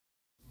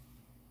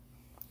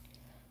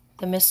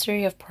The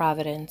Mystery of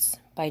Providence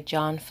by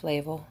John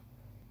Flavel.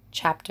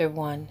 Chapter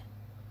 1.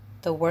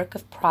 The Work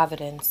of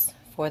Providence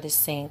for the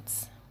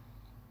Saints.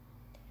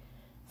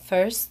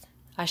 First,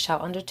 I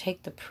shall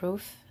undertake the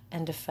proof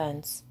and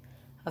defense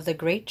of the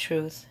great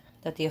truth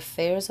that the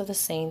affairs of the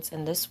saints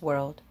in this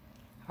world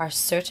are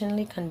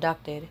certainly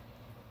conducted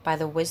by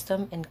the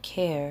wisdom and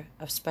care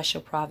of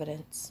special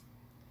providence.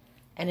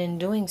 And in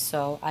doing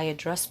so, I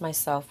address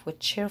myself with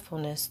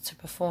cheerfulness to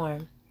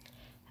perform,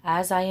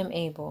 as I am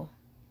able,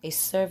 a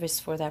service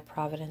for that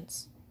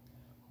providence,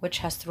 which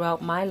has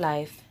throughout my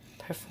life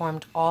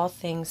performed all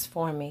things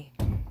for me,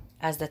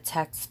 as the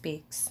text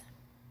speaks.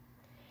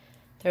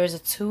 There is a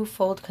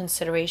twofold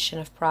consideration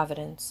of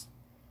providence,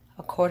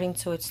 according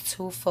to its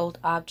twofold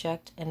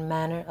object and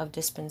manner of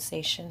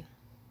dispensation.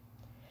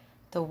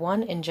 The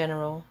one in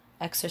general,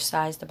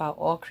 exercised about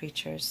all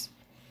creatures,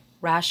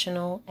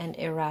 rational and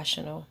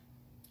irrational,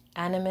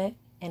 animate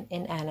and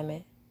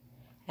inanimate,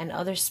 and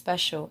others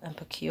special and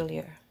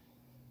peculiar.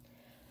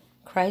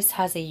 Christ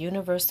has a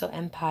universal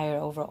empire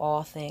over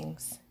all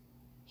things.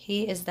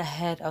 He is the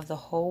head of the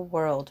whole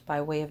world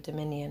by way of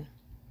dominion,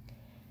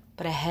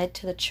 but a head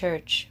to the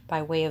church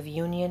by way of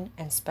union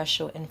and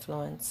special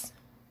influence.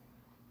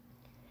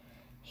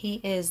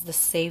 He is the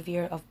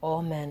Savior of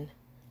all men,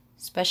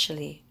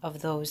 especially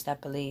of those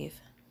that believe.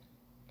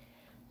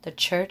 The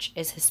church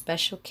is his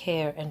special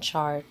care and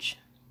charge.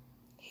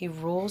 He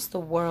rules the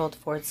world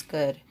for its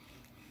good,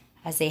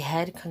 as a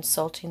head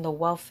consulting the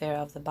welfare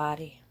of the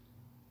body.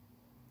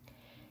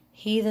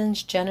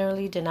 Heathens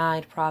generally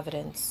denied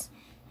providence,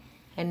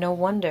 and no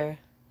wonder,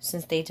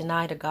 since they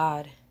denied a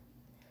God,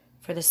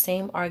 for the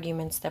same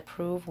arguments that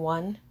prove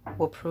one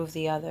will prove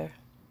the other.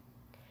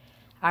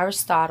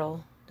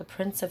 Aristotle, the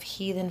prince of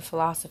heathen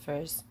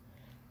philosophers,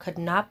 could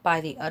not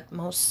by the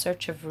utmost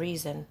search of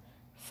reason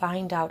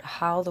find out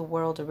how the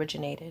world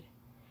originated,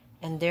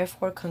 and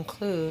therefore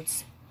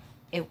concludes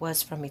it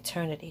was from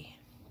eternity.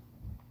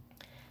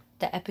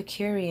 The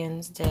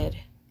Epicureans did,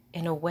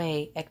 in a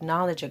way,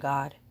 acknowledge a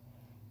God,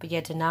 but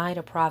yet denied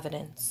a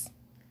providence,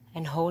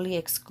 and wholly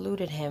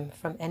excluded him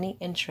from any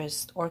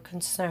interest or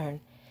concern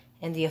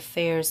in the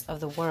affairs of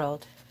the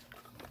world,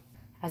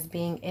 as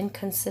being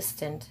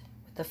inconsistent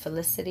with the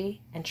felicity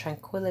and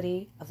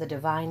tranquility of the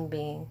divine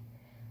being,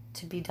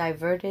 to be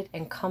diverted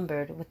and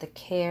cumbered with the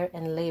care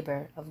and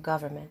labor of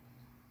government.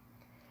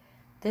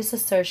 This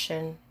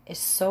assertion is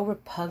so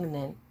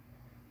repugnant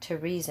to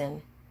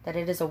reason that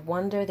it is a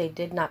wonder they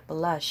did not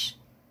blush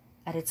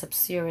at its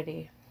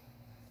absurdity.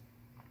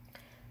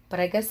 But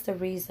I guess the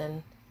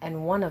reason,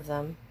 and one of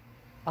them,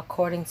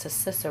 according to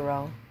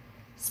Cicero,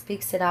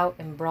 speaks it out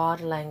in broad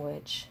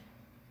language.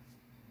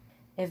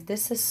 If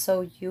this is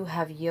so, you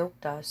have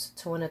yoked us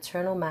to an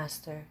eternal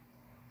master,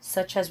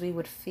 such as we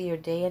would fear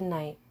day and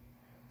night,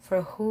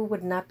 for who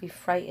would not be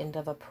frightened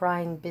of a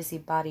prying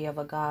busybody of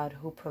a God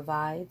who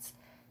provides,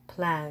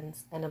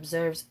 plans, and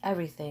observes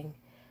everything,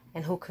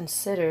 and who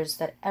considers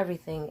that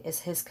everything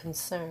is his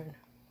concern?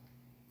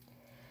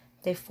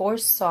 They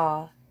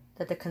foresaw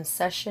that the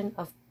concession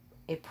of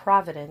a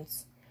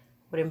providence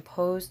would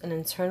impose an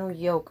internal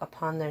yoke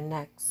upon their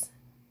necks,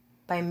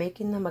 by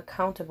making them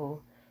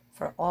accountable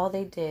for all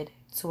they did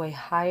to a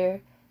higher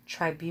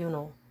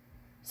tribunal,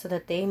 so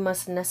that they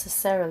must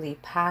necessarily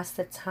pass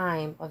the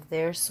time of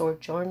their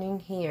sojourning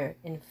here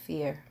in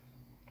fear,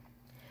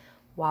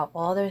 while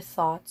all their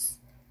thoughts,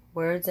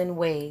 words, and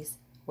ways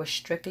were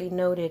strictly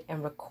noted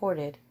and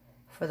recorded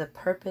for the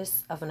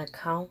purpose of an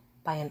account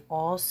by an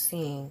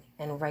all-seeing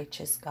and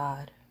righteous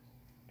God.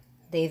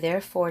 They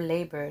therefore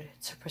labored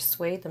to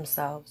persuade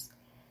themselves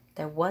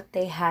that what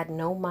they had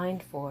no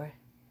mind for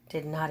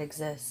did not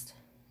exist.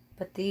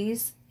 But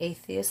these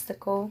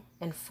atheistical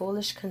and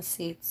foolish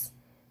conceits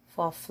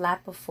fall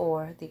flat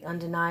before the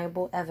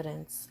undeniable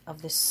evidence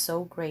of this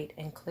so great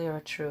and clear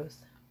a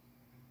truth.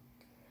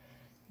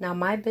 Now,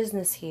 my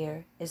business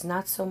here is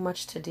not so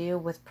much to deal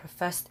with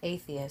professed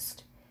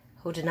atheists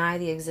who deny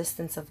the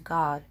existence of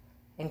God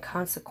and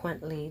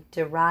consequently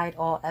deride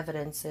all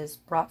evidences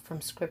brought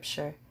from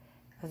Scripture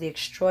of the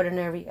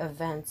extraordinary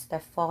events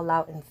that fall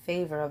out in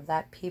favor of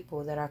that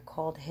people that are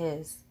called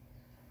his,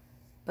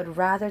 but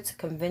rather to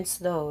convince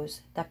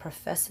those that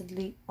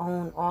professedly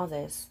own all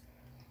this,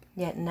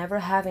 yet never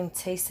having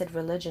tasted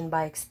religion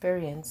by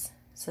experience,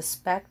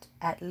 suspect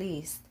at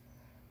least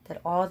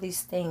that all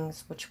these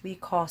things which we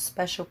call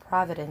special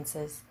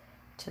providences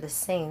to the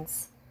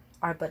saints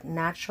are but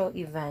natural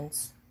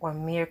events or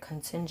mere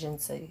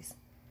contingencies.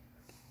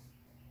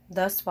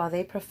 Thus, while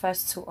they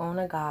profess to own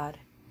a God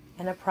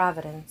and a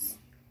providence,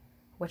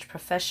 which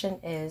profession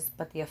is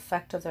but the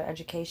effect of their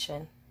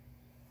education,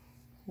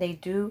 they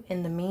do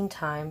in the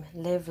meantime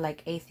live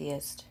like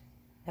atheists,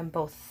 and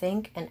both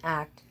think and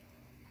act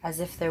as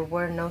if there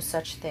were no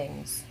such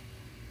things.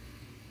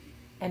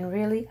 And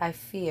really, I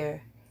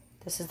fear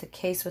this is the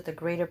case with the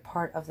greater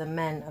part of the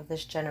men of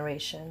this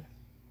generation.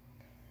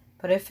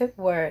 But if it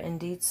were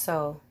indeed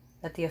so,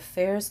 that the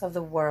affairs of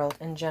the world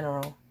in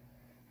general,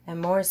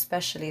 and more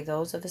especially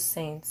those of the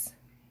saints,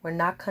 were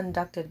not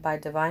conducted by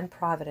divine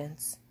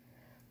providence,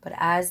 but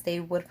as they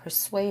would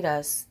persuade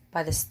us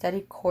by the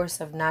steady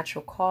course of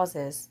natural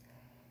causes,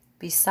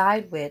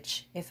 beside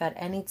which, if at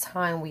any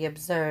time we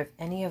observe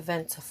any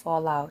event to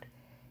fall out,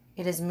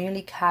 it is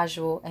merely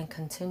casual and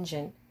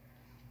contingent,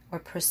 or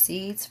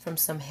proceeds from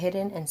some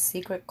hidden and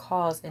secret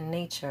cause in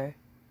nature.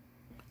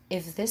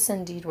 If this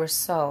indeed were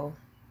so,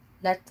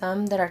 let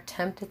them that are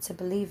tempted to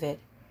believe it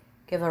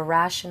give a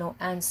rational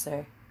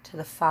answer to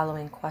the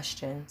following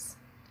questions.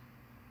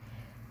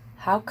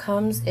 How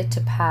comes it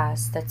to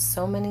pass that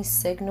so many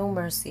signal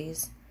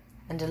mercies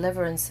and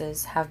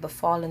deliverances have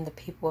befallen the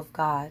people of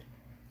God,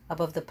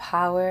 above the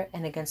power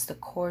and against the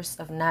course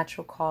of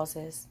natural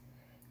causes,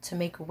 to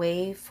make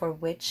way for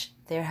which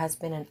there has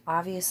been an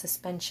obvious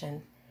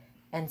suspension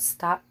and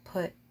stop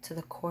put to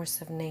the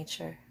course of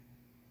nature?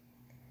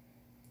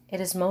 It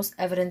is most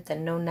evident that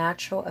no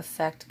natural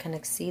effect can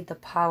exceed the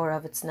power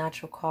of its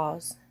natural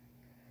cause.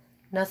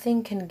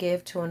 Nothing can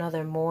give to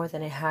another more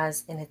than it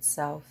has in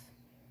itself,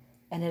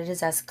 and it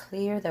is as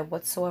clear that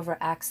whatsoever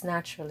acts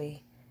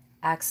naturally,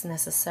 acts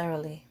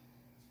necessarily.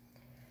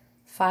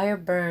 Fire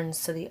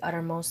burns to the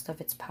uttermost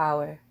of its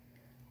power,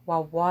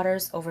 while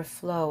waters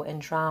overflow and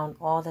drown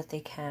all that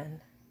they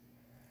can.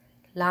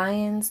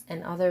 Lions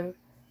and other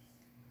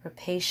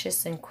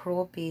rapacious and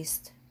cruel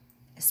beasts,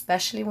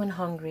 especially when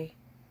hungry,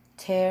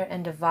 tear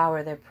and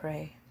devour their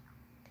prey.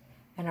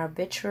 And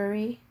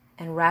arbitrary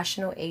and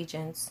rational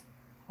agents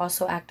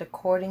also act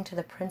according to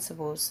the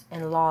principles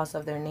and laws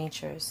of their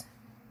natures.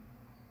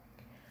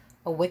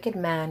 A wicked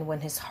man,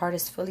 when his heart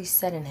is fully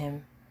set in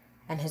him,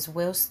 and his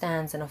will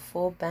stands in a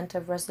full bent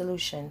of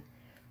resolution,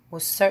 will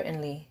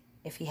certainly,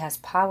 if he has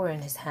power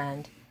in his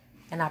hand,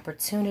 an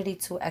opportunity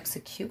to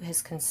execute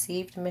his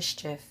conceived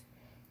mischief,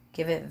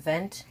 give it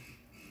vent,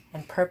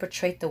 and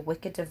perpetrate the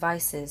wicked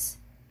devices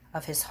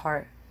of his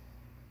heart.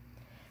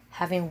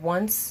 Having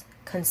once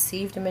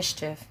conceived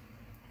mischief,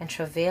 and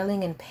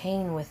travailing in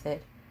pain with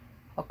it,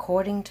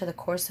 according to the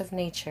course of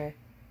nature,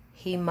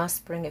 he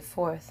must bring it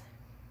forth.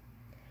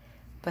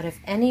 But if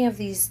any of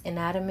these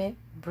inanimate,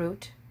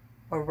 brute,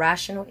 or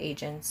rational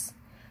agents,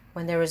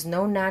 when there is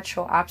no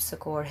natural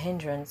obstacle or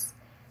hindrance,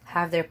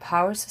 have their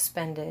power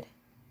suspended,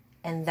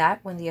 and that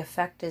when the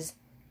effect is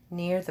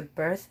near the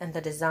birth and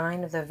the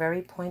design of the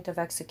very point of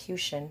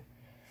execution,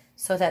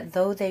 so that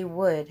though they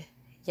would,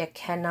 yet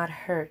cannot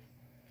hurt,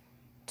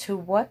 to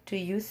what do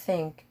you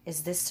think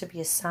is this to be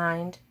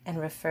assigned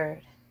and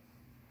referred?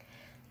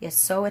 Yet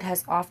so it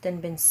has often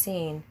been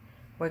seen,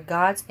 where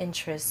God's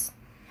interest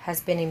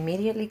has been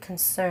immediately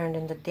concerned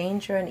in the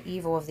danger and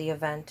evil of the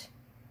event.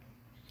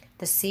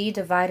 The sea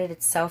divided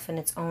itself in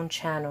its own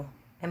channel,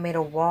 and made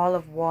a wall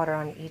of water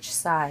on each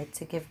side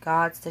to give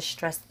God's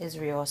distressed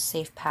Israel a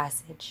safe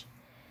passage,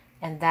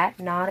 and that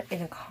not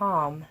in a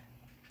calm,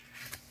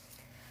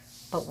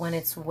 but when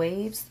its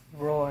waves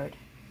roared.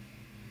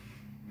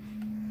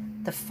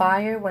 The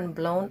fire, when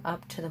blown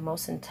up to the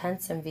most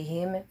intense and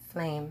vehement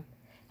flame,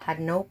 had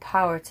no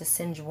power to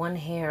singe one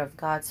hair of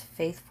God's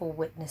faithful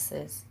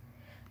witnesses,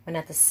 when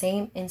at the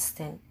same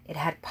instant it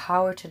had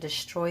power to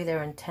destroy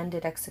their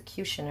intended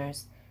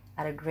executioners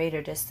at a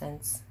greater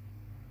distance.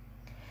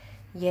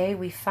 Yea,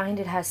 we find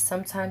it has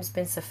sometimes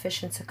been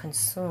sufficient to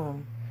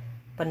consume,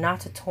 but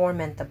not to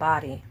torment the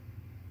body,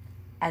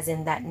 as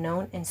in that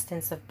known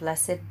instance of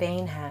blessed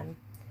Bainham,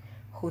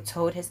 who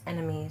told his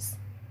enemies,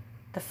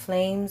 the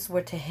flames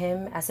were to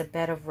him as a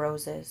bed of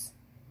roses.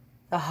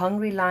 The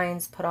hungry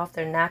lions put off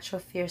their natural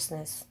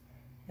fierceness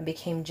and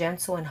became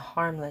gentle and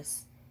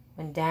harmless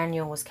when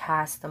Daniel was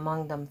cast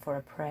among them for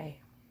a prey.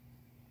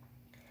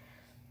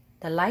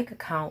 The like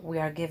account we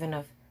are given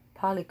of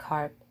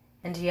Polycarp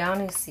and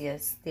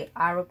Dionysius the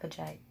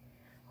Areopagite,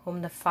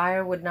 whom the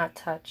fire would not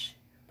touch,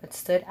 but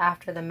stood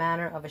after the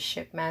manner of a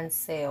shipman's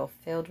sail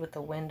filled with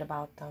the wind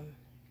about them.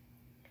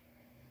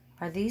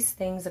 Are these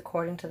things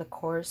according to the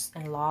course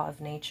and law of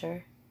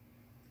nature?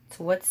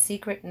 To what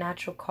secret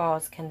natural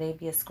cause can they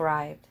be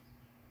ascribed?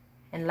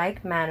 In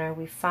like manner,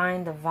 we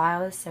find the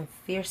vilest and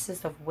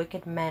fiercest of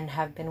wicked men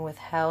have been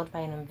withheld by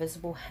an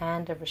invisible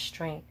hand of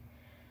restraint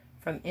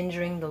from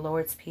injuring the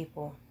Lord's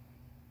people.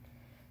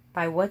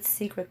 By what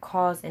secret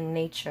cause in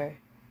nature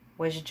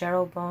was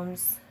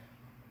Jeroboam's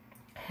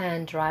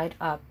hand dried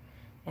up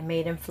and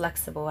made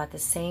inflexible at the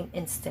same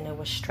instant it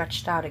was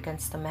stretched out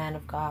against the man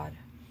of God?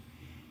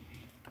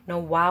 No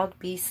wild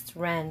beasts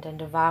rend and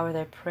devour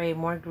their prey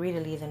more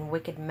greedily than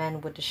wicked men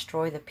would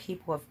destroy the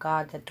people of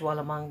God that dwell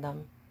among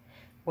them,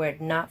 were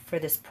it not for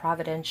this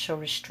providential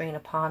restraint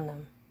upon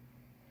them.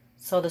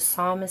 So the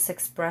psalmist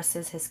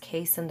expresses his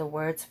case in the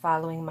words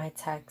following my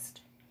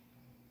text.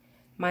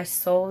 My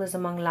soul is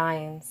among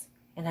lions,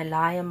 and I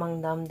lie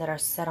among them that are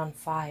set on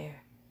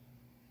fire.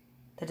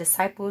 The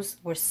disciples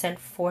were sent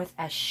forth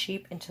as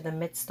sheep into the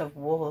midst of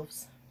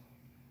wolves.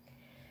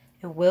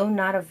 It will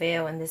not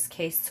avail in this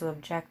case to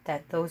object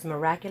that those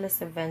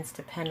miraculous events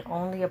depend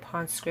only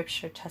upon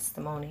Scripture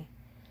testimony,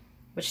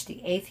 which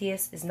the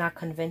atheist is not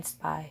convinced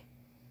by.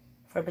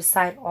 For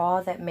beside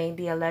all that may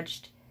be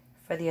alleged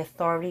for the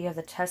authority of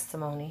the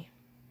testimony,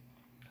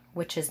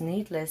 which is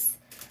needless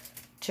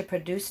to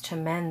produce to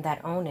men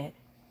that own it,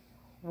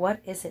 what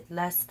is it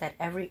less that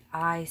every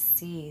eye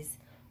sees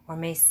or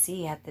may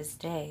see at this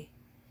day?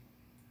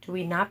 Do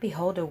we not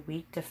behold a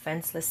weak,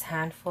 defenseless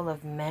handful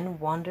of men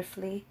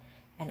wonderfully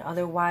and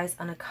otherwise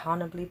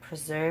unaccountably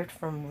preserved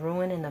from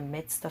ruin in the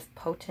midst of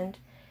potent,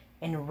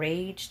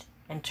 enraged,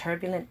 and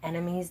turbulent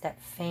enemies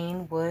that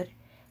fain would,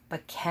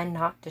 but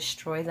cannot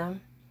destroy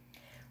them,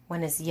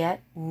 when as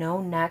yet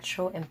no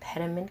natural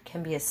impediment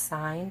can be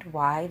assigned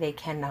why they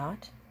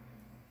cannot?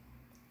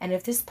 And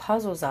if this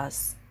puzzles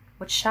us,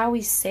 what shall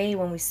we say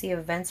when we see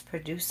events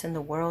produced in the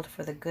world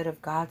for the good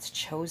of God's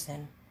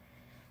chosen,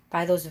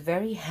 by those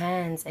very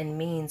hands and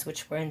means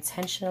which were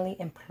intentionally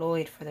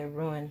employed for their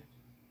ruin?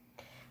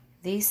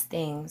 These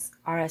things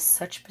are as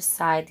such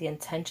beside the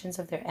intentions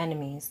of their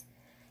enemies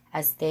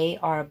as they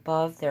are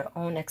above their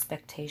own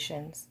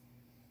expectations.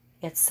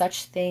 Yet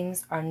such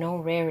things are no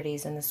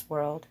rarities in this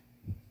world.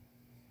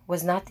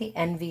 Was not the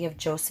envy of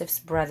Joseph's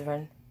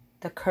brethren,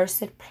 the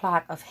cursed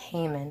plot of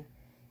Haman,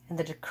 and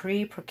the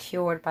decree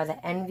procured by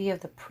the envy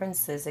of the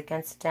princes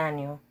against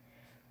Daniel,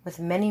 with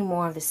many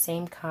more of the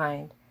same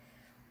kind,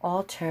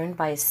 all turned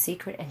by a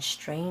secret and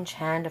strange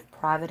hand of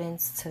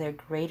Providence to their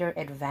greater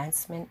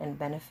advancement and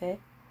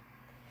benefit?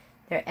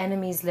 Their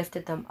enemies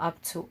lifted them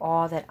up to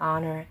all that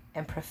honor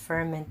and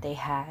preferment they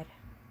had.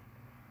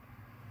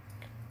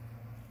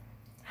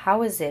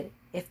 How is it,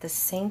 if the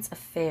saints'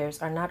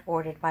 affairs are not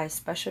ordered by a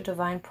special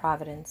divine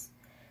providence,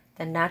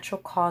 that natural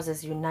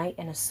causes unite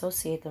and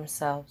associate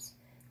themselves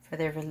for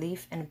their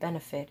relief and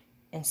benefit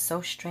in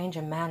so strange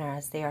a manner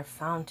as they are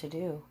found to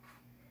do?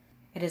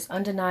 It is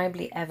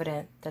undeniably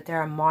evident that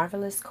there are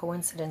marvelous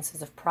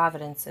coincidences of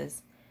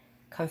providences,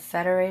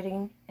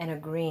 confederating and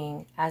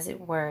agreeing, as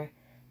it were,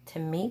 to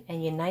meet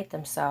and unite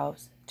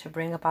themselves to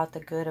bring about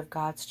the good of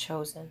God's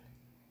chosen.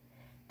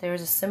 There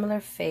is a similar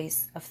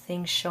phase of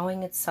things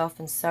showing itself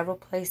in several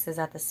places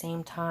at the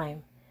same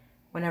time,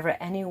 whenever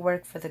any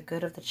work for the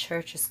good of the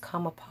church is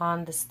come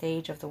upon the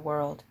stage of the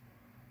world,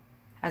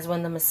 as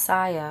when the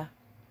Messiah,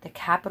 the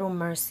capital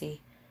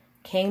mercy,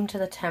 came to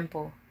the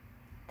temple.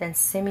 Then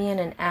Simeon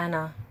and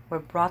Anna were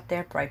brought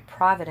there by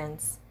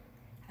providence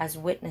as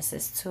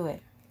witnesses to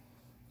it.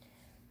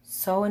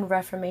 So in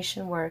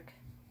Reformation work,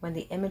 when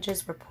the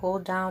images were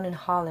pulled down in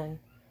Holland,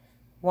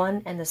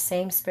 one and the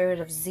same spirit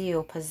of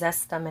zeal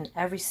possessed them in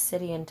every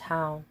city and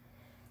town,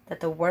 that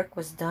the work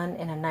was done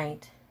in a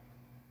night.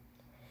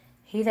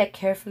 He that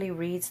carefully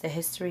reads the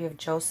history of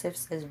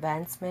Joseph's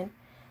advancement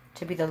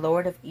to be the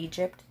Lord of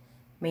Egypt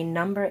may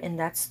number in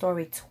that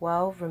story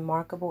 12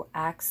 remarkable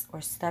acts or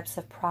steps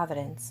of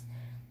providence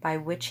by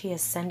which he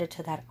ascended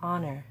to that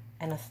honor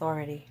and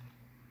authority.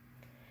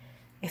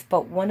 If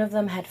but one of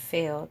them had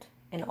failed,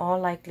 in all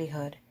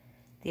likelihood,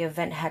 the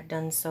event had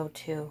done so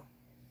too.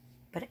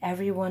 But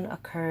every one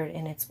occurred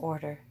in its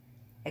order,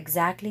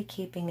 exactly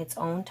keeping its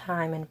own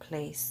time and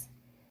place.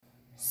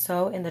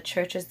 So in the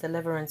church's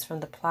deliverance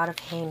from the plot of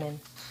Haman,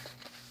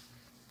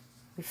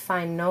 we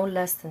find no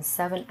less than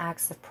 7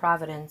 acts of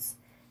providence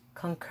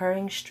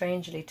concurring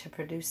strangely to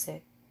produce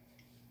it,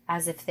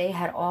 as if they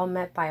had all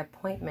met by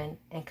appointment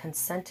and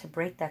consent to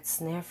break that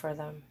snare for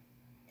them.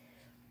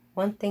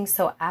 One thing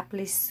so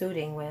aptly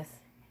suiting with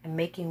and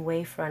making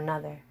way for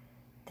another,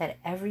 that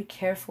every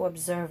careful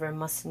observer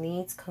must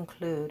needs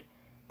conclude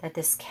that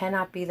this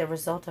cannot be the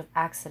result of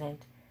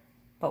accident,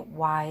 but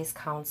wise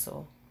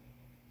counsel.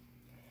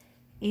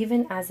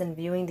 Even as in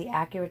viewing the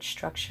accurate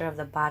structure of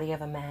the body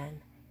of a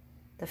man,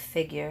 the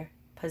figure,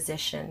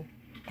 position,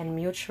 and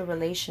mutual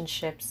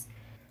relationships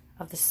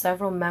of the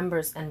several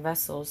members and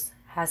vessels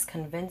has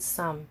convinced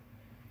some,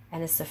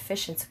 and is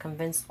sufficient to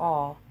convince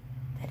all,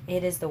 that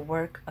it is the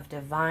work of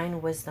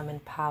divine wisdom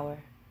and power.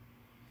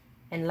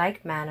 In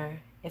like manner,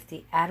 if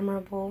the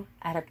admirable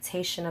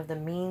adaptation of the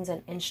means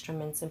and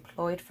instruments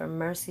employed for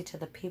mercy to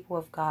the people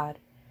of God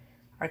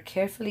are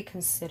carefully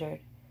considered,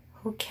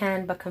 who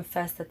can but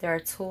confess that there are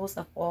tools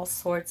of all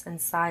sorts and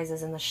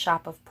sizes in the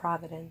shop of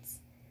Providence,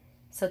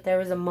 so that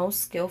there is a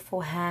most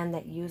skillful hand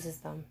that uses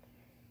them,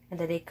 and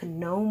that they could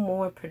no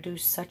more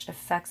produce such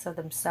effects of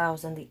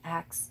themselves than the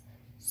axe,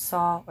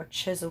 saw, or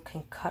chisel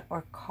can cut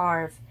or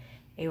carve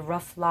a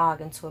rough log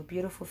into a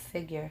beautiful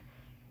figure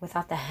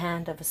without the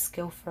hand of a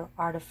skillful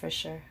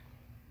artificer.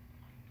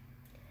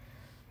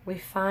 We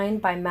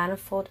find by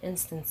manifold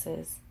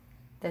instances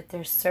that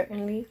there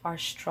certainly are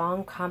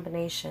strong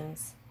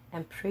combinations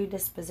and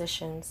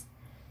predispositions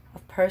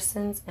of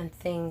persons and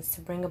things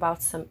to bring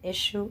about some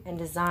issue and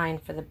design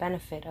for the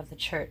benefit of the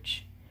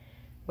church,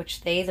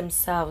 which they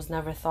themselves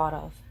never thought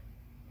of.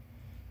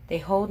 They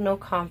hold no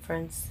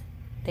conference,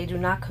 they do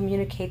not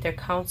communicate their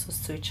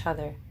counsels to each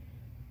other,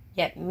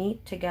 yet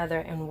meet together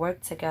and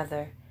work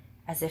together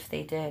as if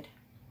they did,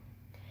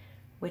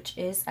 which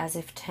is as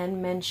if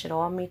 10 men should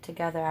all meet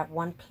together at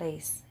one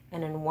place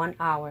and in 1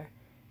 hour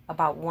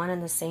about one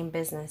and the same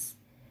business,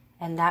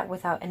 and that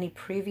without any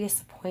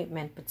previous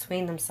appointment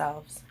between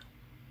themselves.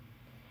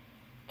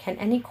 Can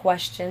any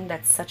question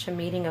that such a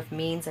meeting of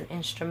means and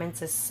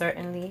instruments is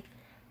certainly,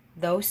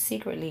 though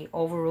secretly,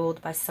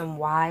 overruled by some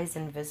wise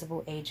and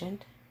visible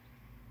agent?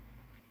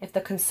 If the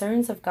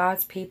concerns of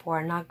God's people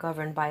are not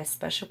governed by a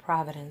special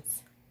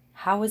providence,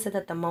 How is it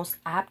that the most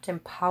apt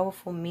and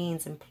powerful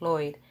means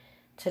employed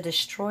to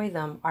destroy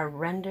them are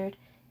rendered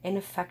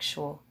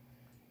ineffectual,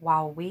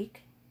 while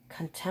weak,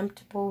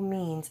 contemptible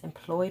means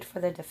employed for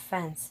their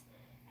defense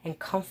and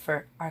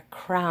comfort are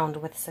crowned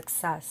with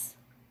success?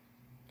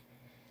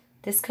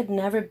 This could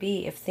never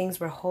be if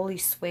things were wholly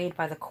swayed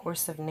by the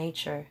course of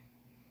nature.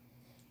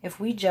 If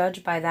we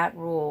judge by that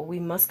rule, we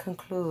must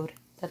conclude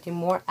that the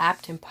more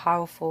apt and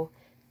powerful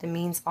the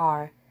means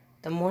are,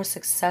 the more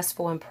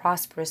successful and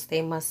prosperous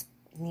they must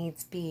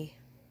needs be.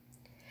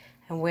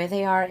 And where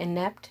they are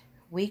inept,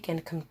 weak,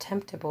 and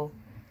contemptible,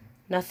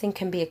 nothing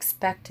can be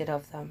expected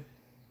of them.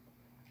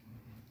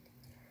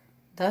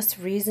 Thus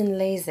reason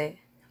lays it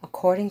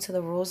according to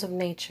the rules of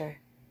nature,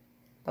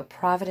 but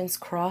Providence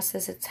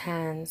crosses its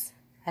hands,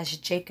 as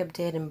Jacob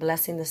did in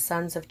blessing the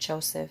sons of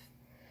Joseph,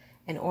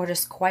 and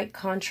orders quite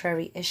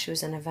contrary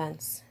issues and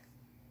events.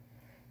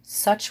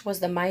 Such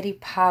was the mighty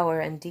power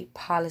and deep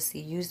policy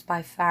used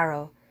by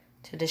Pharaoh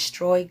to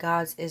destroy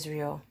God's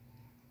Israel,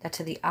 that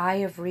to the eye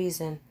of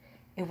reason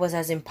it was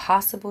as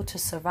impossible to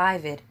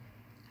survive it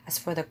as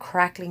for the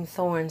crackling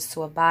thorns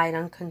to abide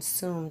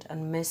unconsumed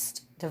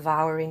amidst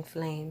devouring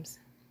flames.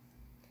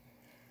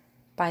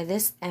 By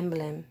this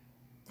emblem,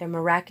 their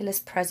miraculous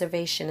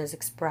preservation is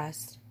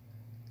expressed.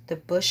 The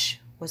bush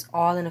was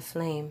all in a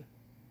flame,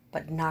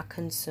 but not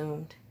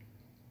consumed.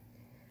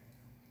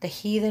 The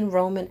heathen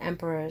Roman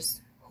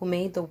emperors, who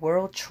made the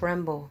world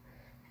tremble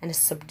and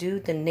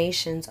subdued the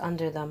nations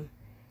under them,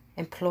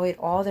 employed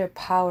all their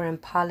power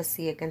and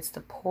policy against the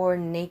poor,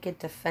 naked,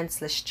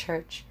 defenseless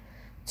church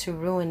to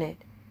ruin it,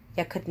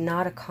 yet could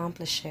not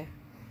accomplish it.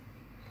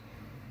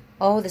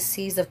 Oh, the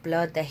seas of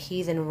blood that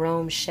heathen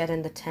Rome shed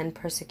in the 10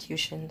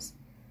 persecutions,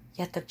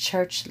 yet the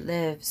church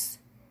lives.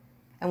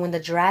 And when the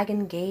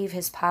dragon gave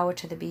his power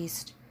to the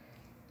beast,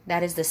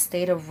 that is, the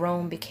state of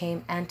Rome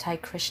became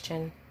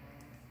anti-Christian.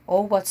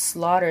 Oh, what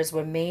slaughters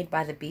were made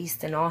by the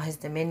beast and all his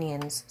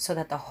dominions, so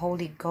that the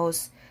Holy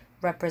Ghost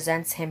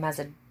represents him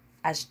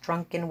as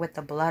drunken with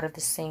the blood of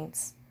the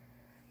saints.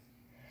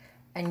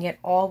 And yet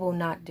all will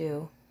not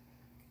do.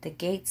 The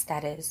gates,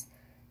 that is,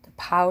 the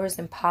powers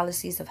and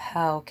policies of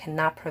hell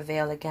cannot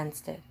prevail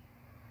against it.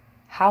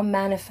 How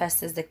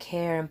manifest is the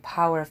care and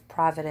power of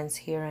Providence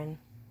herein!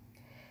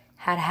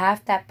 Had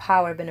half that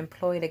power been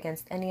employed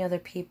against any other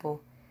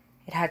people,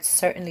 it had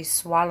certainly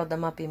swallowed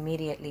them up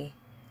immediately,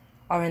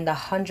 or in the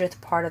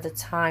 100th part of the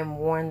time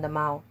worn them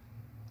out.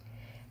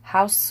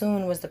 How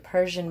soon was the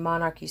Persian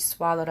monarchy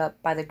swallowed up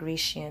by the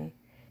Grecian,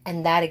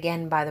 and that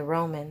again by the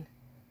Roman?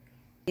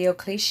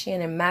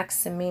 Diocletian and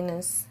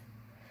Maximinus,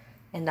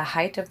 in the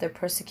height of their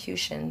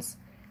persecutions,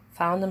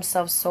 found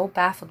themselves so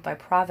baffled by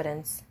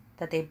Providence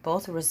that they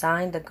both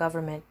resigned the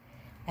government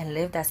and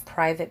lived as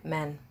private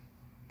men.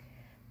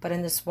 But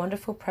in this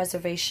wonderful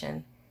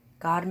preservation,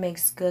 God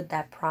makes good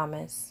that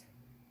promise.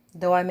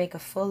 Though I make a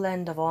full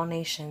end of all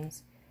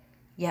nations,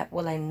 yet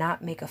will I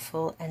not make a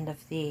full end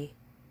of thee,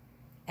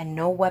 and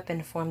no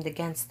weapon formed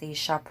against thee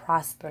shall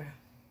prosper.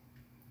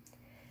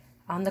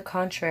 On the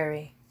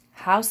contrary,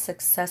 how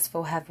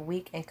successful have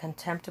weak and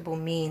contemptible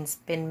means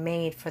been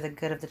made for the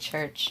good of the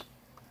church.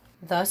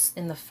 Thus,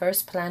 in the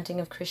first planting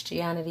of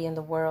Christianity in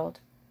the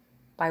world,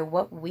 by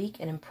what weak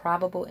and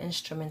improbable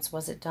instruments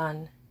was it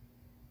done?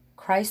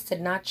 Christ did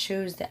not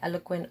choose the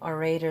eloquent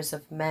orators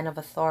of men of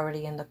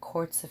authority in the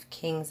courts of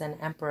kings and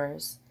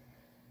emperors,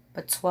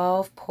 but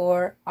 12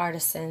 poor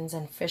artisans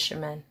and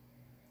fishermen,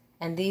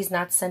 and these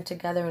not sent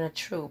together in a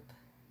troop,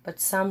 but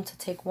some to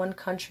take one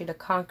country to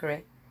conquer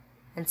it,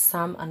 and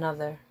some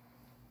another.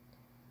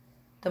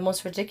 The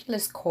most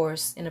ridiculous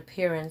course in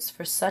appearance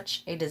for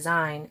such a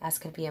design as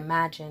could be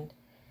imagined,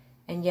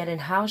 and yet in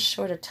how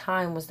short a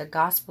time was the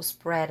gospel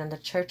spread and the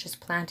churches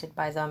planted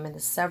by them in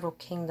the several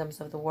kingdoms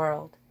of the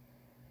world.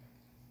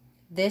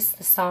 This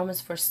the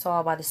psalmist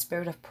foresaw by the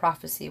spirit of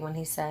prophecy when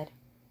he said,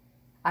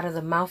 "Out of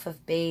the mouth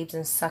of babes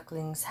and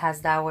sucklings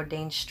hast thou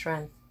ordained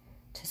strength,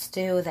 to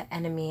still the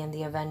enemy and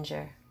the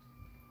avenger."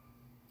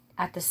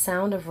 At the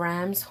sound of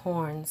rams'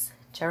 horns,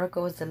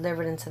 Jericho was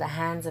delivered into the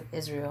hands of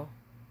Israel.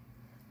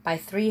 By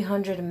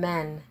 300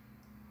 men,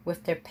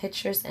 with their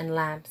pitchers and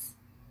lamps,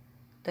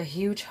 the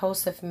huge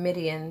host of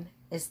Midian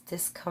is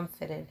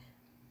discomfited.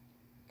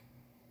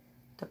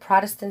 The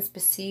Protestants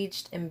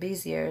besieged in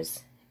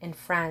Béziers in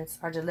France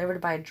are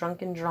delivered by a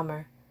drunken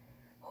drummer,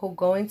 who,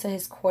 going to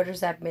his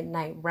quarters at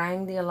midnight,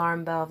 rang the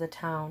alarm bell of the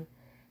town,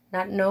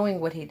 not knowing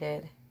what he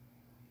did,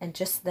 and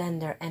just then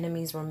their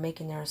enemies were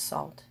making their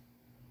assault.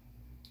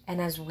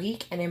 And as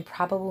weak and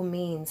improbable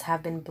means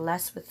have been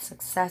blessed with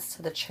success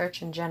to the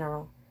church in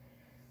general,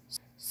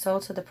 so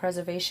to the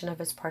preservation of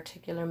its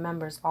particular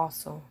members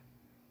also.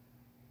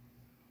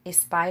 A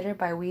spider,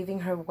 by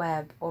weaving her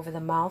web over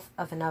the mouth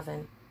of an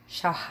oven,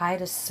 shall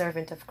hide a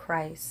servant of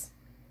Christ.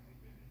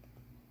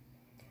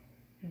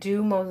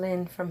 Du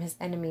Moulin from his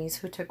enemies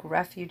who took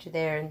refuge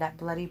there in that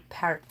bloody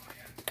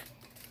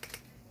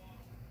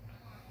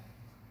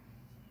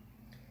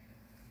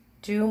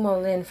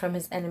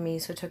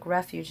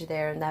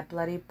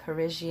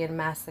Parisian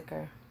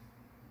massacre.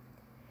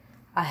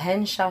 A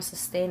hen shall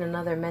sustain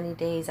another many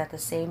days at the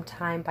same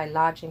time by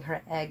lodging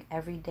her egg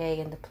every day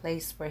in the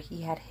place where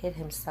he had hid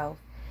himself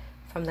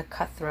from the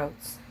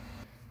cutthroats.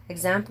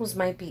 Examples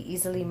might be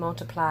easily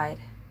multiplied,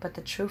 but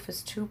the truth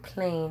is too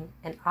plain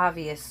and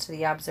obvious to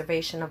the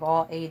observation of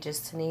all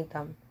ages to need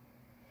them.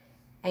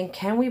 And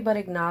can we but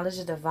acknowledge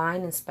the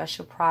divine and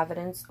special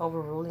providence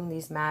overruling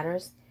these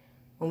matters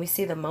when we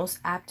see the most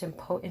apt and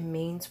potent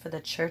means for the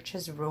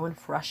church's ruin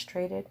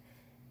frustrated,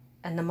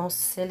 and the most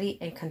silly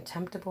and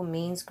contemptible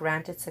means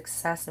granted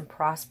success and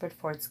prospered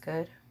for its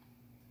good?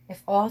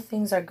 If all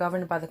things are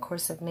governed by the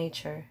course of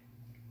nature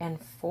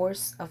and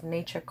force of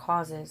nature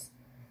causes,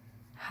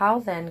 how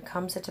then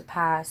comes it to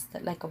pass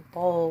that like a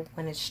bowl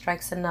when it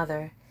strikes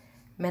another,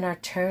 men are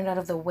turned out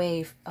of the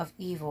way of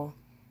evil,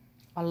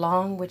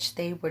 along which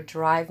they were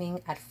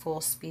driving at full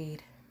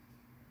speed?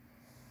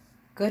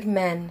 Good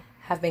men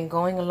have been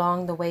going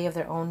along the way of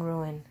their own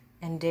ruin,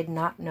 and did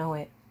not know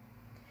it.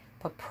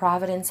 But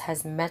Providence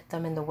has met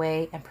them in the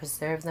way and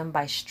preserved them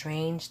by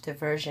strange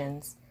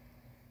diversions,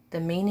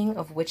 the meaning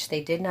of which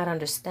they did not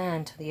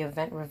understand till the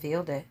event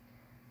revealed it.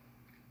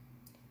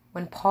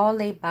 When Paul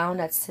lay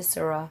bound at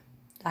Caesarea,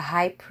 the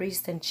high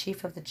priest and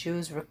chief of the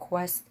Jews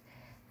requested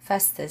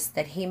Festus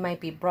that he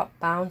might be brought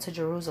bound to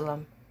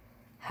Jerusalem,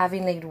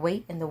 having laid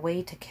wait in the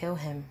way to kill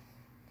him.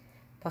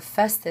 But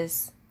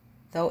Festus,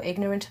 though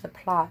ignorant of the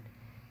plot,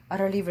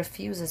 utterly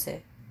refuses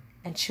it,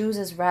 and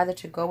chooses rather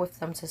to go with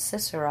them to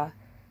Caesarea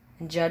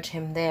and judge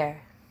him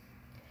there.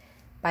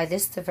 By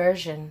this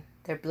diversion,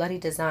 their bloody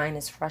design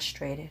is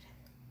frustrated.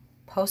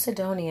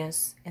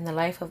 Posidonius, in the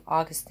Life of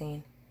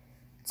Augustine,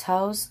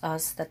 tells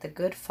us that the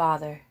good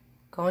father,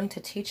 going to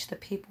teach the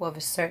people of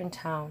a certain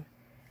town,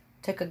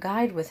 took a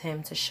guide with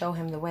him to show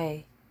him the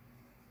way.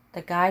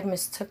 The guide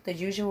mistook the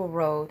usual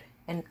road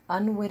and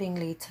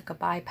unwittingly took a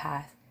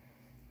bypath,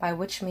 by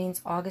which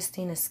means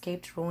Augustine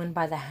escaped ruin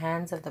by the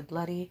hands of the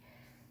bloody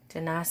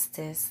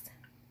dynastist,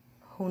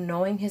 who,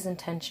 knowing his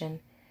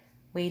intention,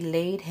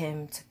 waylaid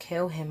him to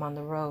kill him on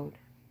the road.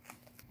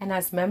 And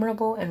as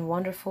memorable and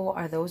wonderful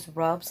are those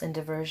rubs and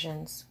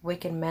diversions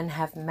wicked men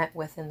have met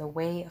with in the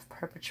way of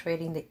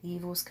perpetrating the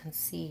evils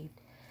conceived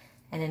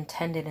and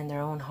intended in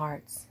their own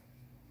hearts.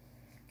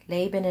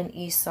 Laban and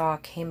Esau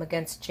came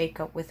against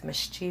Jacob with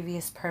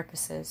mischievous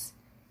purposes,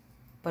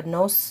 but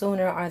no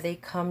sooner are they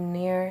come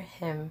near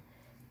him,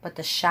 but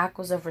the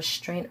shackles of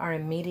restraint are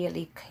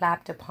immediately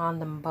clapped upon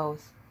them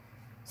both,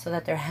 so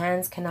that their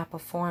hands cannot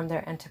perform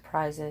their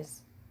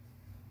enterprises.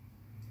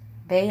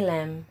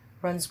 Balaam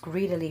runs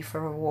greedily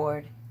for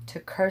reward to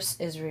curse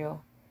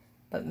Israel,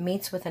 but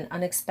meets with an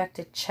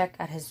unexpected check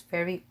at his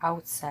very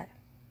outset.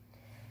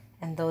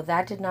 And though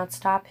that did not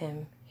stop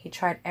him, he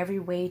tried every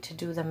way to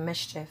do them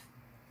mischief,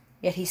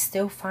 yet he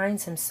still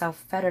finds himself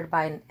fettered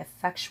by an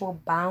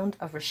effectual bound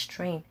of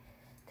restraint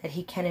that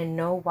he can in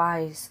no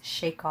wise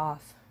shake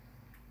off.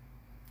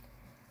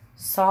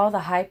 Saul, the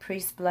high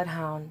priest's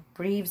bloodhound,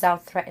 breathes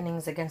out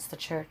threatenings against the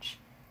church,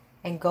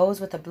 and goes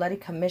with a bloody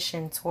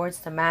commission towards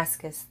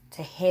Damascus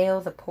to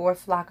hale the poor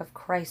flock of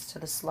Christ to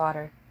the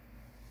slaughter.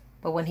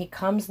 But when he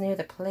comes near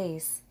the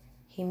place,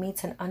 he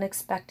meets an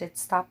unexpected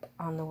stop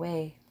on the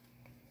way,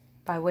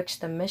 by which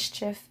the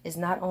mischief is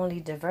not only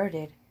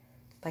diverted,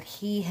 but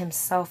he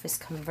himself is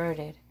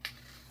converted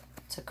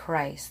to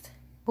Christ.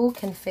 Who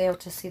can fail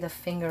to see the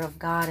finger of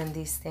God in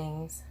these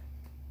things?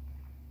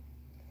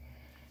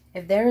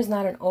 If there is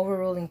not an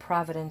overruling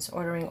providence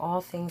ordering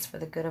all things for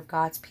the good of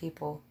God's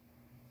people,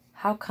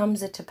 how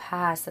comes it to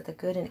pass that the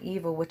good and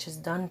evil which is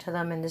done to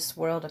them in this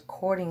world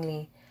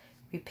accordingly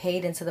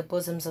repaid into the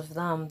bosoms of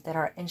them that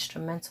are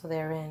instrumental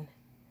therein?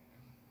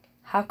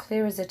 How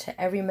clear is it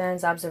to every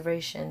man's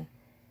observation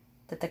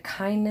that the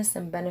kindness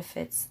and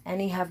benefits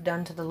any have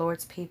done to the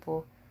Lord's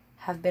people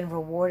have been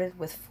rewarded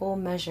with full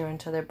measure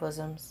into their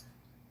bosoms.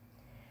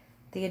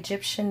 The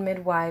Egyptian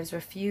midwives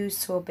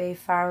refused to obey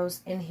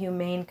Pharaoh's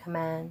inhumane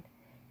command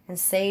and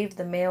saved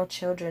the male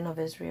children of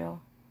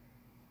Israel.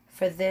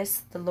 For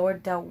this the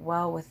Lord dealt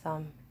well with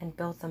them and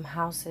built them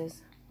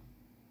houses.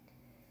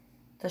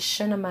 The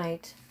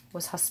Shunammite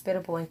was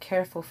hospitable and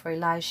careful for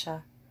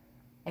Elisha,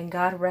 and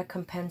God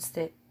recompensed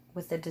it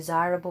with the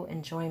desirable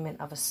enjoyment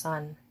of a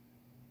son.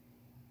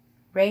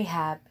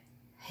 Rahab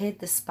hid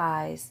the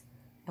spies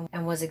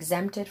and was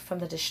exempted from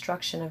the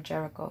destruction of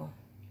Jericho.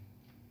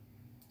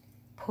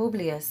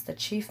 Publius, the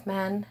chief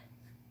man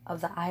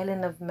of the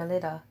island of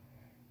Melita,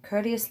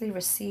 courteously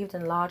received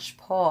and lodged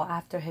Paul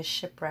after his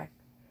shipwreck.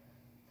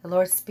 The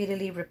Lord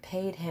speedily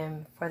repaid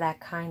him for that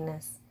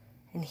kindness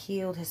and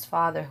healed his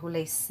father, who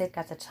lay sick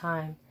at the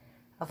time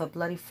of a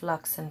bloody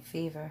flux and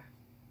fever.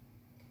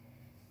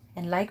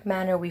 In like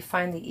manner, we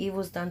find the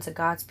evils done to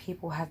God's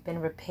people have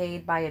been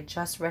repaid by a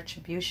just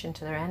retribution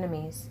to their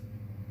enemies.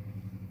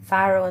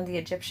 Pharaoh and the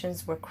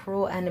Egyptians were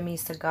cruel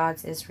enemies to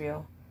God's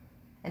Israel,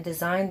 and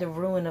designed the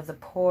ruin of the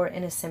poor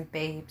innocent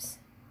babes,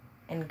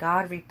 and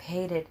God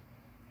repaid it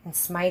in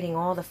smiting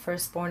all the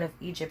firstborn of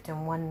Egypt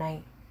in one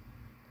night.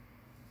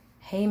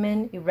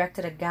 Haman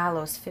erected a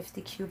gallows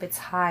 50 cubits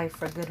high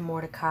for good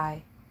Mordecai,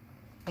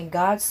 And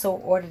God so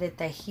ordered it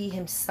that he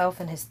himself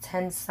and his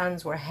 10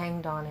 sons were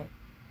hanged on it.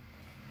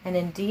 And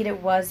indeed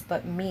it was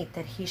but meet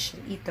that he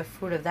should eat the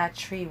fruit of that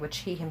tree which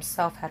he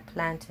himself had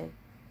planted.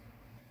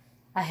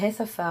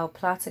 Ahithophel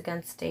plots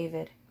against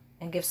David,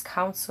 and gives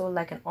counsel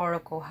like an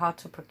oracle how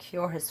to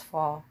procure his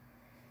fall.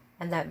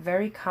 And that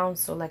very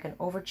counsel, like an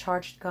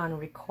overcharged gun,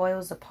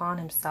 recoils upon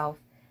himself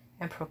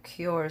and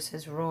procures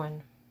his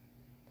ruin.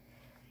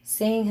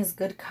 Seeing his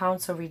good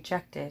counsel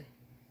rejected,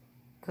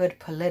 good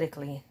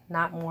politically,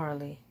 not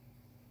morally,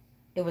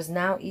 it was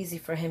now easy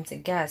for him to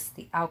guess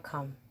the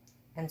outcome,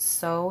 and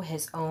so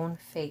his own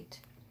fate.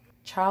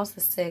 Charles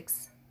VI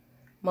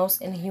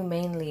most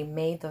inhumanely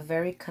made the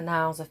very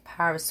canals of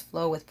Paris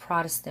flow with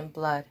Protestant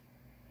blood,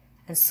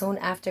 and soon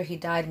after he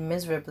died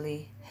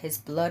miserably, his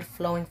blood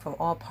flowing from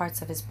all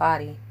parts of his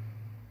body.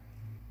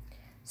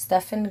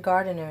 Stephen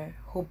Gardiner,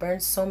 who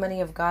burned so many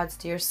of God's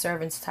dear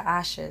servants to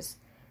ashes,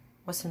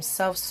 was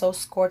himself so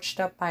scorched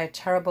up by a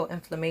terrible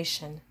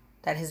inflammation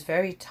that his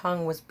very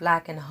tongue was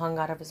black and hung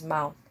out of his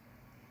mouth,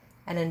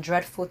 and in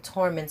dreadful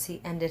torments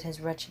he ended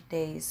his wretched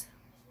days.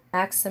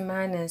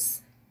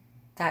 Maximinus,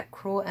 that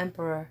cruel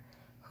emperor,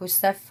 who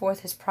set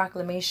forth his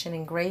proclamation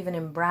engraven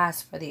in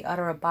brass for the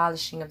utter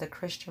abolishing of the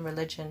Christian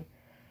religion,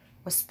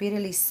 was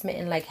speedily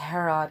smitten like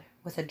Herod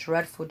with a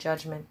dreadful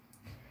judgment,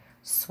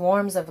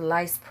 swarms of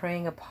lice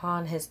preying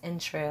upon his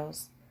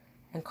entrails,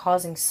 and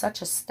causing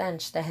such a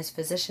stench that his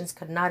physicians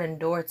could not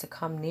endure to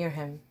come near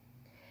him,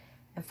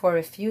 and for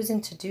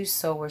refusing to do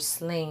so were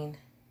slain.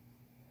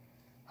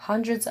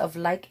 Hundreds of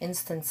like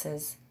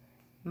instances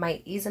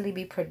might easily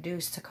be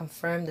produced to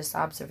confirm this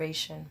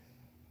observation.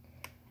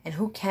 And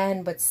who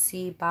can but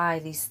see by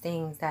these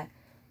things that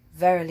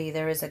verily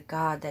there is a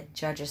God that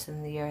judgeth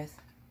in the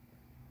earth?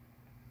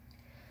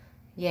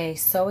 Yea,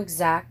 so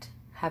exact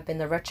have been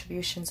the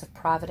retributions of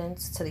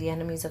Providence to the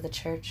enemies of the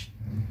Church,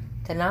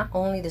 that not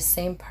only the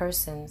same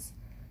persons,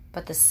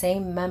 but the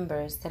same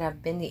members that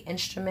have been the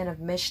instrument of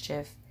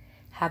mischief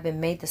have been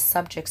made the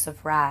subjects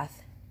of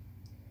wrath.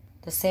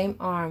 The same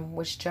arm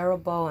which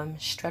Jeroboam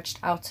stretched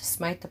out to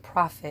smite the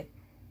prophet,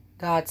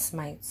 God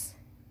smites.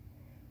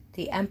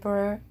 The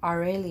Emperor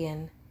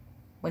Aurelian,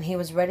 when he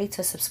was ready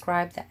to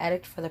subscribe the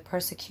edict for the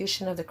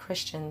persecution of the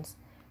Christians,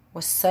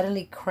 was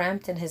suddenly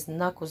cramped in his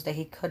knuckles that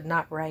he could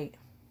not write.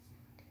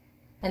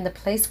 And the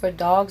place where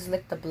dogs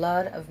lick the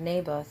blood of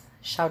Naboth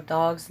shall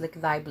dogs lick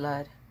thy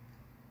blood.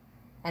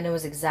 And it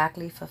was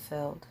exactly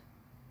fulfilled.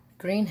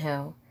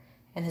 Greenhill,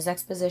 in his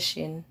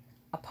exposition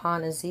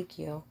upon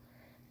Ezekiel,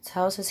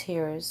 tells his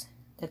hearers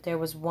that there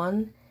was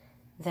one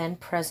then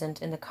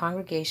present in the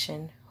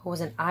congregation who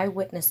was an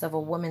eyewitness of a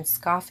woman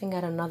scoffing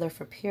at another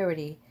for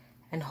purity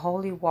and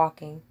holy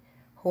walking,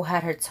 who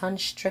had her tongue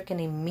stricken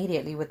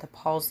immediately with the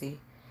palsy,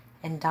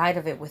 and died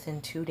of it within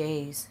 2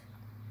 days.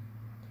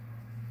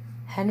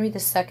 Henry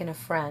II of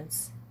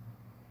France,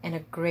 in a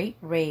great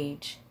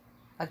rage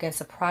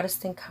against a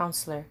Protestant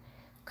counsellor,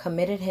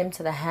 committed him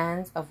to the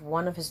hands of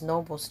one of his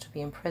nobles to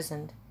be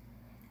imprisoned,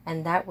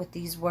 and that with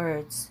these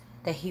words,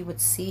 that he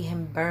would see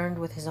him burned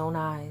with his own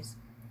eyes.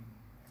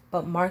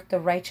 But mark the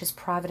righteous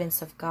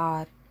providence of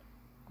God.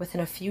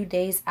 Within a few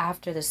days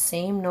after, the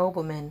same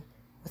nobleman,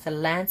 with a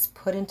lance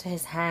put into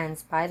his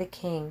hands by the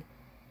king,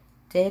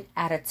 did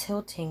at a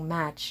tilting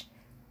match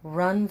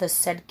run the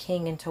said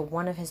king into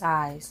one of his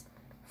eyes,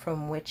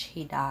 from which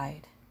he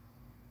died.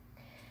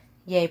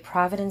 Yea,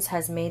 Providence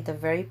has made the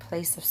very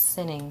place of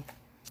sinning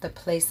the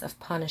place of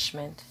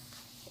punishment.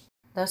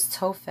 Thus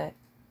Tophet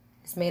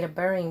is made a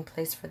burying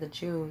place for the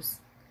Jews,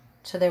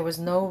 till there was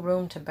no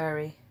room to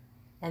bury,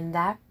 and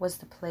that was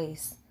the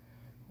place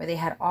where they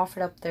had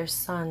offered up their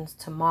sons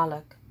to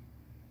Moloch.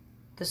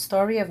 The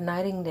story of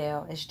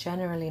Nightingale is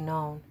generally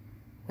known,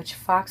 which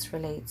Fox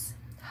relates,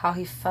 how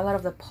he fell out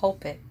of the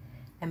pulpit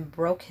and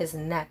broke his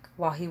neck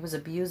while he was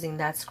abusing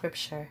that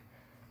scripture,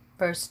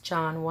 1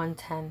 John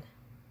 1:10.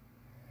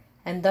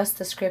 And thus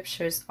the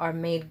scriptures are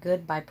made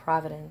good by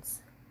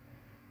Providence.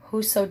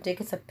 Whoso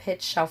diggeth a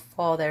pit shall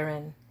fall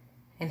therein,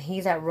 and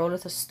he that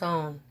rolleth a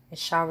stone, it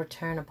shall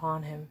return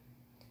upon him.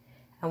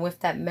 And with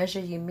that measure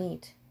you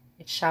meet,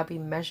 it shall be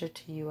measured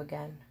to you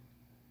again.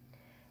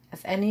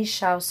 If any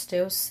shall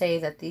still say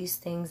that these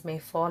things may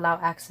fall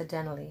out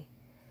accidentally,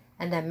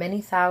 and that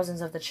many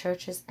thousands of the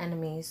Church's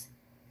enemies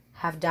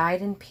have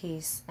died in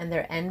peace, and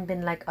their end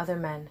been like other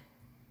men,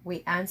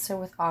 we answer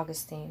with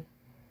Augustine,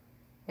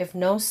 if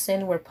no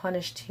sin were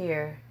punished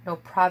here, no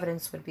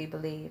providence would be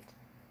believed,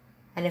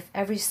 and if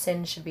every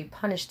sin should be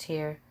punished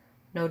here,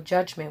 no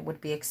judgment would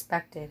be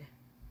expected.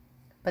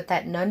 But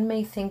that none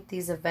may think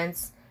these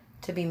events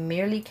to be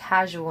merely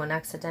casual and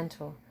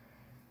accidental,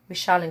 we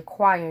shall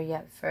inquire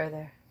yet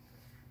further.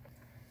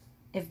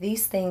 If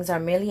these things are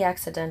merely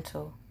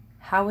accidental,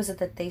 how is it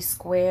that they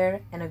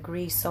square and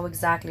agree so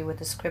exactly with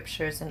the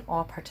scriptures in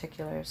all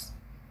particulars?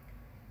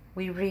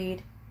 We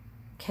read,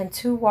 "Can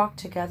two walk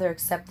together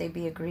except they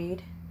be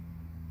agreed?"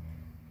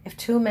 If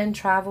two men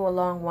travel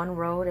along one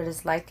road, it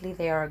is likely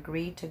they are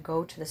agreed to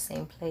go to the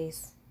same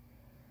place.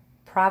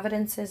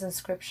 Providences and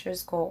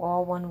scriptures go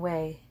all one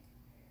way,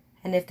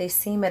 And if they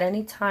seem at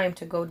any time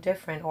to go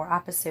different or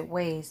opposite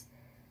ways,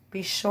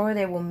 be sure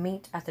they will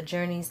meet at the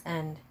journey's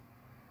end.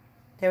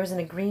 There is an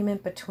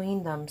agreement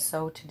between them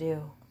so to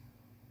do.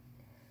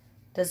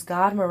 Does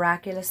God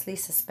miraculously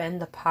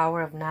suspend the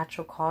power of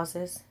natural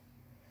causes?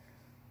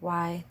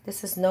 Why,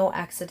 this is no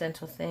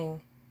accidental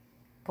thing,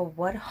 but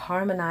what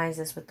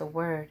harmonizes with the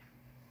word.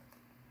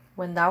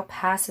 When thou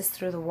passest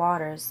through the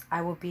waters,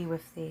 I will be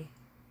with thee,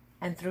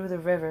 and through the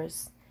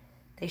rivers,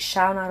 they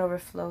shall not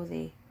overflow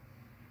thee.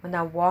 When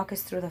thou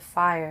walkest through the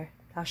fire,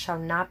 thou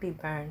shalt not be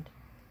burned,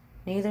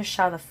 neither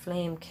shall the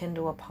flame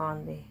kindle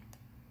upon thee.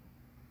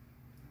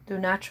 Do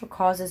natural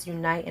causes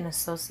unite and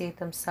associate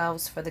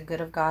themselves for the good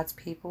of God's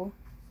people?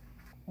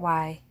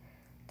 Why,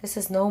 this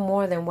is no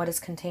more than what is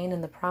contained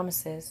in the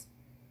promises,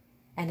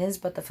 and is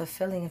but the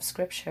fulfilling of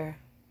Scripture.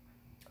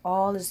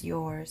 All is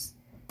yours,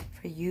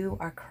 for you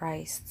are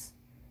Christ's.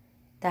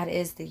 That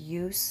is, the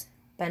use,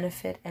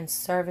 benefit, and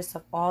service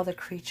of all the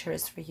creature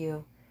is for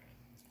you,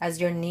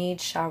 as your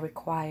needs shall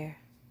require.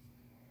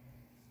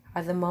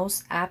 Are the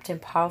most apt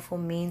and powerful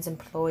means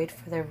employed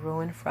for their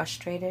ruin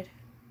frustrated?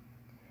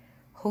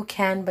 Who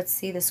can but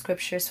see the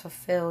Scriptures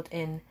fulfilled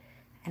in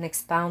and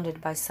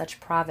expounded by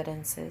such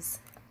providences?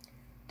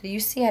 Do you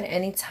see at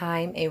any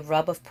time a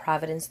rub of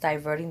providence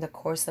diverting the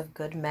course of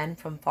good men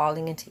from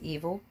falling into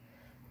evil,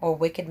 or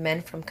wicked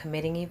men from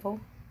committing evil?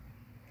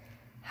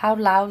 How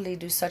loudly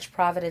do such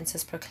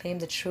providences proclaim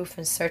the truth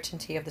and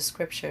certainty of the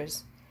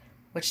Scriptures,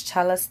 which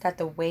tell us that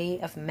the way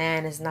of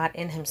man is not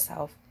in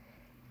himself,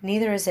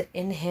 neither is it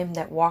in him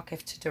that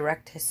walketh to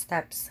direct his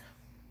steps,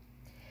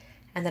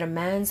 and that a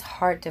man's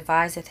heart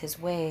deviseth his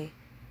way,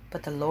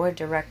 but the Lord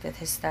directeth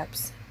his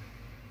steps.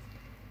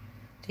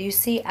 Do you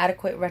see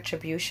adequate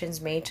retributions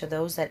made to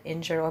those that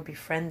injure or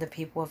befriend the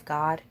people of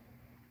God?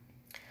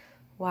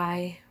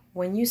 Why,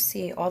 when you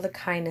see all the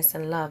kindness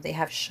and love they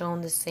have shown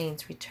the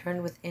saints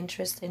returned with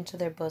interest into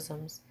their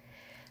bosoms,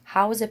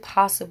 how is it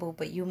possible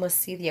but you must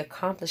see the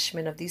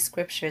accomplishment of these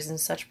Scriptures in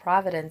such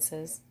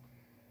providences?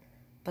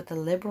 But the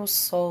liberal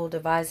soul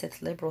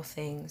deviseth liberal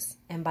things,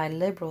 and by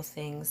liberal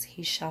things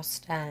he shall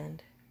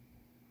stand.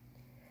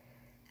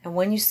 And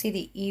when you see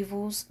the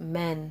evils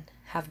men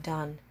have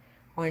done,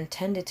 or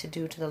intended to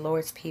do to the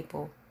Lord's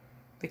people,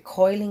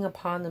 recoiling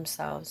upon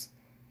themselves,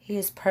 he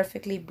is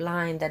perfectly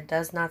blind that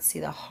does not see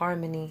the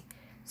harmony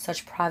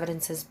such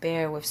providences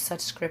bear with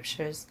such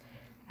Scriptures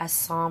as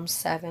Psalm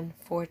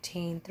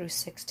 7:14 through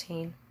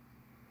 16,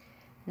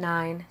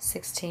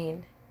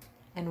 9:16,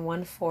 and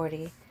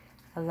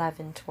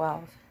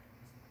 140:11-12.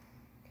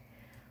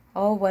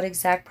 Oh, what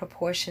exact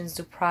proportions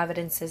do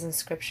providences and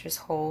Scriptures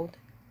hold?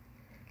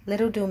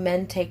 Little do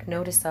men take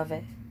notice of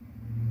it.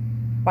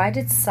 Why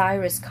did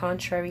Cyrus,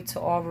 contrary to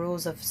all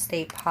rules of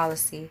state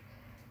policy,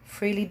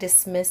 freely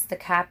dismiss the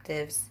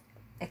captives,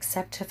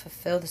 except to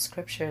fulfill the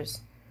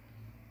Scriptures?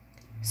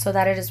 So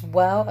that it is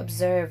well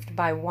observed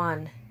by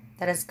one,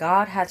 that as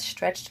God hath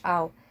stretched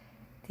out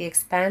the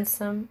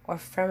expansum or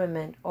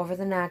firmament over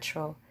the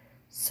natural,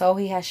 so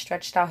he has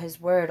stretched out his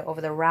word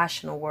over the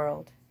rational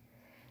world.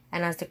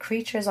 And as the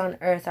creatures on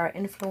earth are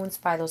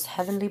influenced by those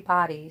heavenly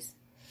bodies,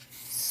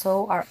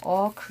 so are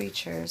all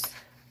creatures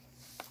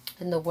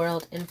in the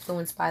world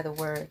influenced by the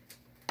word,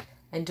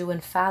 and do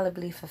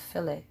infallibly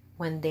fulfill it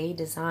when they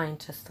design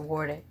to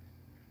thwart it.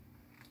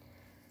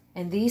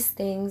 And these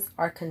things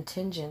are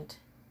contingent.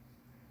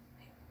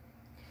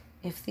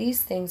 If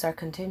these things are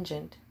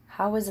contingent,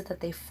 how is it that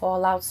they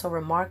fall out so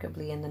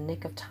remarkably in the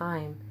nick of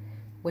time,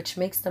 which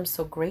makes them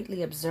so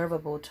greatly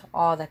observable to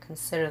all that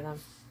consider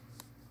them?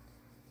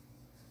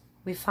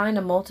 We find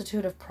a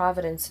multitude of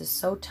providences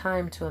so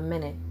timed to a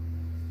minute,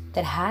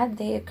 that had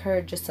they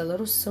occurred just a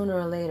little sooner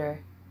or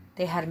later,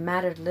 they had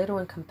mattered little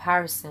in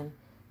comparison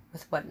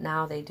with what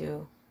now they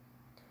do.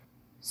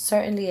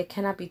 Certainly it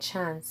cannot be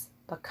chance,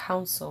 but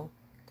counsel,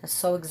 that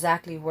so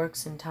exactly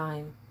works in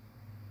time.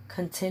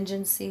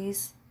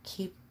 Contingencies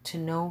keep to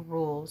no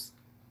rules.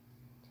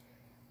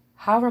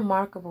 How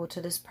remarkable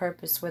to this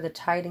purpose were the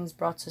tidings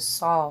brought to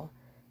Saul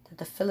that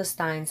the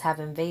Philistines have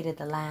invaded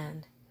the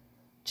land,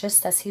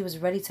 just as he was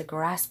ready to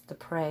grasp the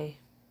prey.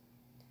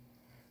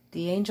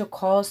 The angel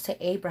calls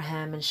to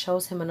Abraham and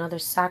shows him another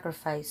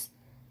sacrifice,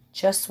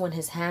 just when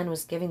his hand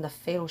was giving the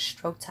fatal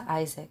stroke to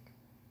Isaac.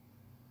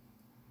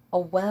 A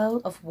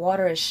well of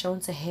water is shown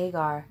to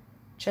Hagar,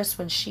 just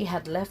when she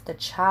had left the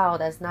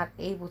child as not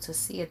able to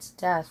see its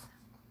death.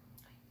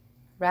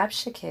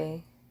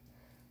 Rabshakeh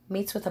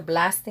meets with a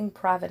blasting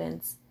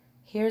providence,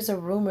 hears a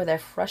rumor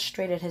that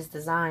frustrated his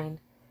design,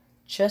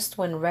 just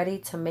when ready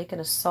to make an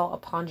assault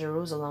upon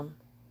Jerusalem.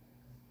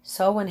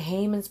 So when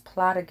Haman's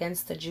plot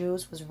against the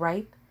Jews was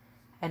ripe,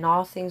 and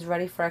all things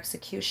ready for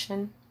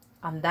execution,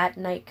 on that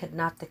night could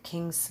not the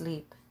king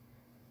sleep.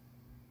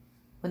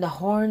 When the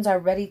horns are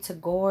ready to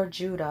gore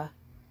Judah,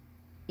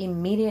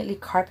 immediately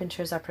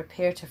carpenters are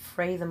prepared to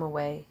fray them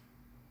away.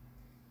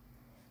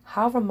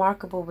 How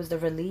remarkable was the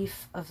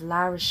relief of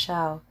La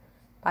Rochelle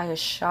by a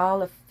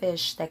shoal of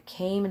fish that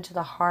came into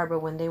the harbor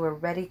when they were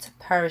ready to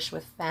perish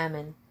with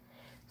famine,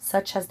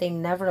 such as they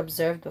never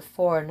observed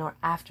before nor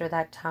after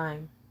that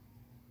time.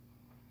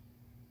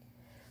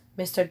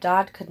 Mr.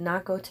 Dodd could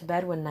not go to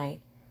bed one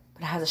night,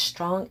 but has a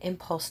strong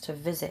impulse to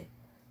visit,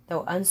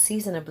 though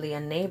unseasonably, a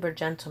neighbor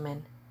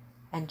gentleman,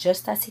 and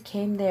just as he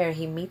came there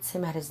he meets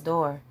him at his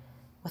door,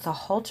 with a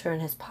halter in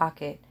his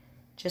pocket,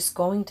 just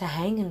going to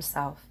hang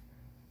himself.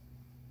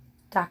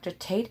 Dr.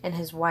 Tate and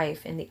his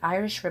wife, in the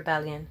Irish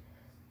Rebellion,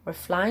 were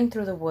flying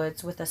through the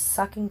woods with a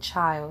sucking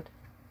child,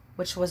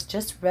 which was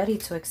just ready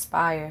to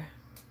expire.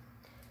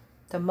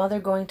 The mother,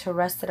 going to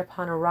rest it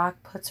upon a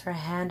rock, puts her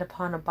hand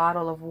upon a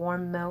bottle of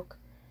warm milk,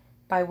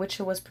 by which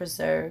it was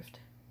preserved.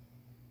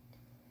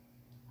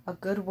 A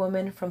good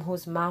woman, from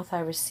whose mouth I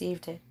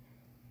received it,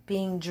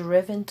 being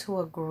driven to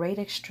a great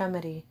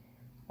extremity,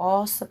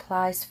 all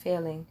supplies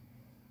failing,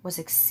 was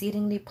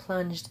exceedingly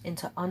plunged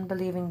into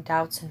unbelieving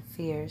doubts and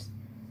fears,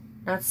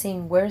 not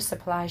seeing where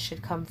supplies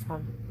should come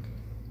from,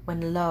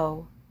 when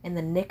lo, in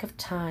the nick of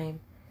time,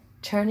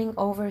 turning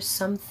over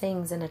some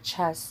things in a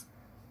chest,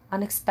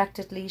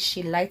 unexpectedly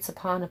she lights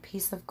upon a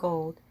piece of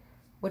gold,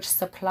 which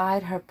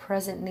supplied her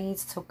present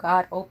needs till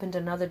God opened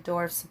another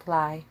door of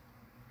supply.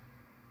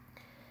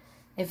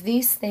 If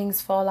these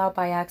things fall out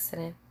by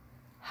accident,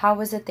 how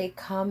is it they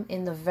come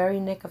in the very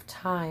nick of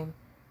time,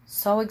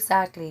 so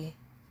exactly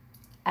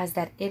as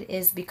that it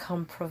is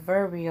become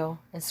proverbial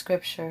in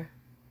Scripture,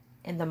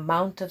 "In the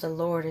mount of the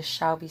Lord it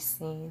shall be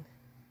seen."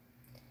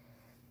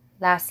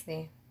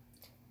 Lastly,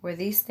 were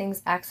these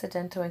things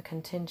accidental and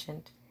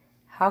contingent,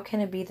 how can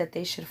it be that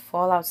they should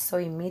fall out so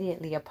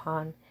immediately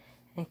upon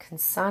and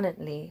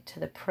consonantly to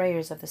the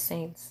prayers of the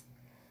saints,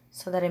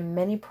 so that in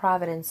many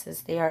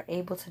providences they are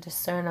able to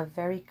discern a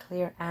very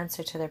clear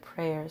answer to their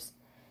prayers,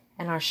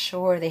 and are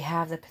sure they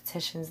have the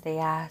petitions they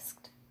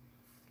asked?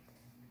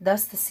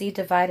 Thus the sea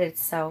divided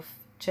itself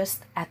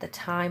just at the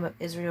time of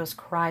Israel's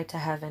cry to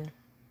heaven.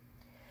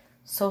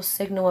 So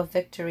signal a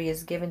victory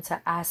is given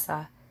to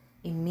Asa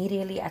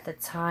immediately at the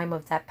time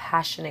of that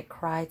passionate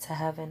cry to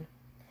heaven.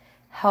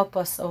 Help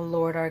us, O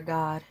Lord our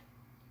God.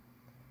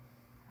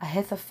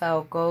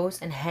 Ahithophel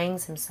goes and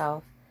hangs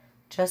himself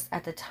just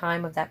at the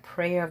time of that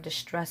prayer of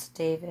distress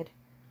David.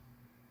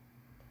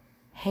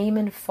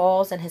 Haman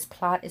falls and his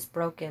plot is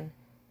broken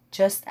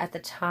just at the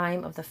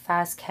time of the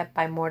fast kept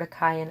by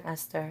Mordecai and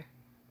Esther.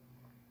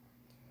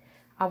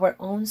 Our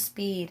own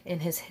Speed,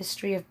 in his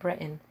History of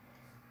Britain,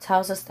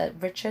 tells us that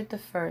Richard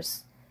I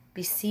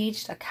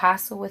besieged a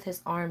castle with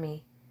his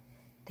army.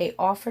 They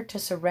offered to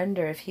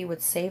surrender if he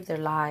would save their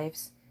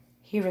lives.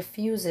 He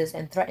refuses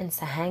and threatens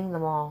to hang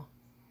them all.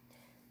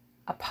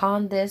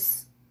 Upon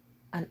this,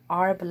 an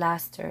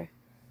Arblaster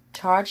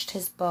charged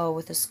his bow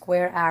with a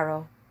square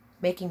arrow,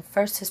 making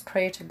first his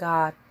prayer to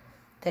God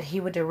that he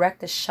would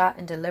direct the shot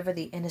and deliver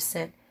the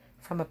innocent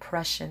from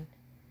oppression.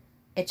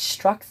 It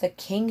struck the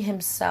king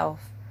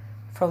himself,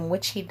 from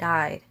which he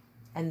died,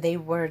 and they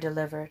were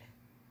delivered.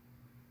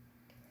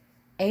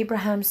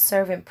 Abraham's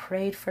servant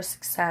prayed for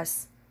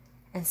success,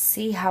 and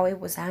see how it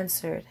was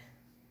answered.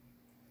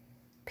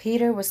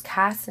 Peter was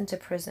cast into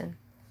prison,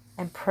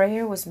 and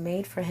prayer was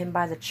made for him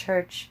by the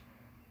church,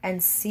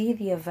 and see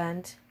the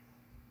event.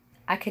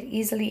 I could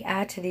easily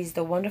add to these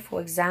the wonderful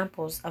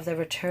examples of the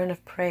return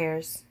of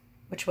prayers,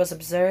 which was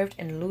observed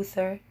in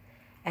Luther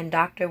and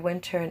Dr.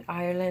 Winter in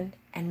Ireland,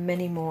 and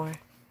many more.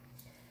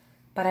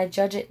 But I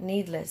judge it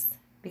needless,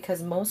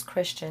 because most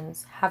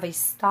Christians have a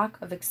stock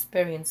of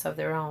experience of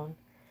their own,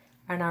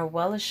 and are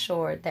well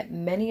assured that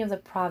many of the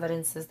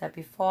providences that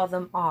befall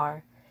them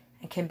are,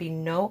 and can be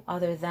no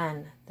other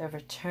than, the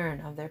return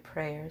of their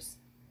prayers.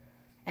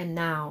 And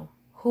now,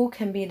 who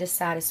can be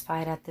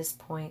dissatisfied at this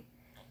point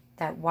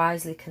that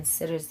wisely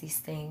considers these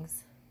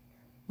things?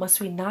 Must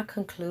we not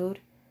conclude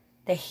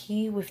that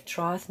he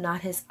withdraweth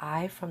not his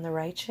eye from the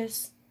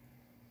righteous,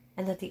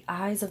 and that the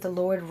eyes of the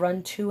Lord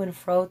run to and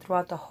fro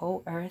throughout the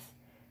whole earth,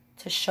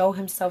 to show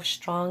himself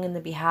strong in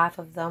the behalf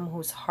of them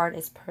whose heart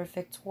is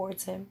perfect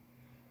towards him?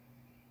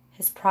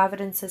 His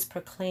providences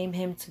proclaim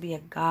him to be a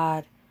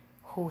God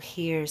who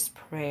hears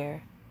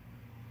prayer.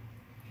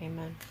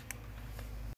 Amen.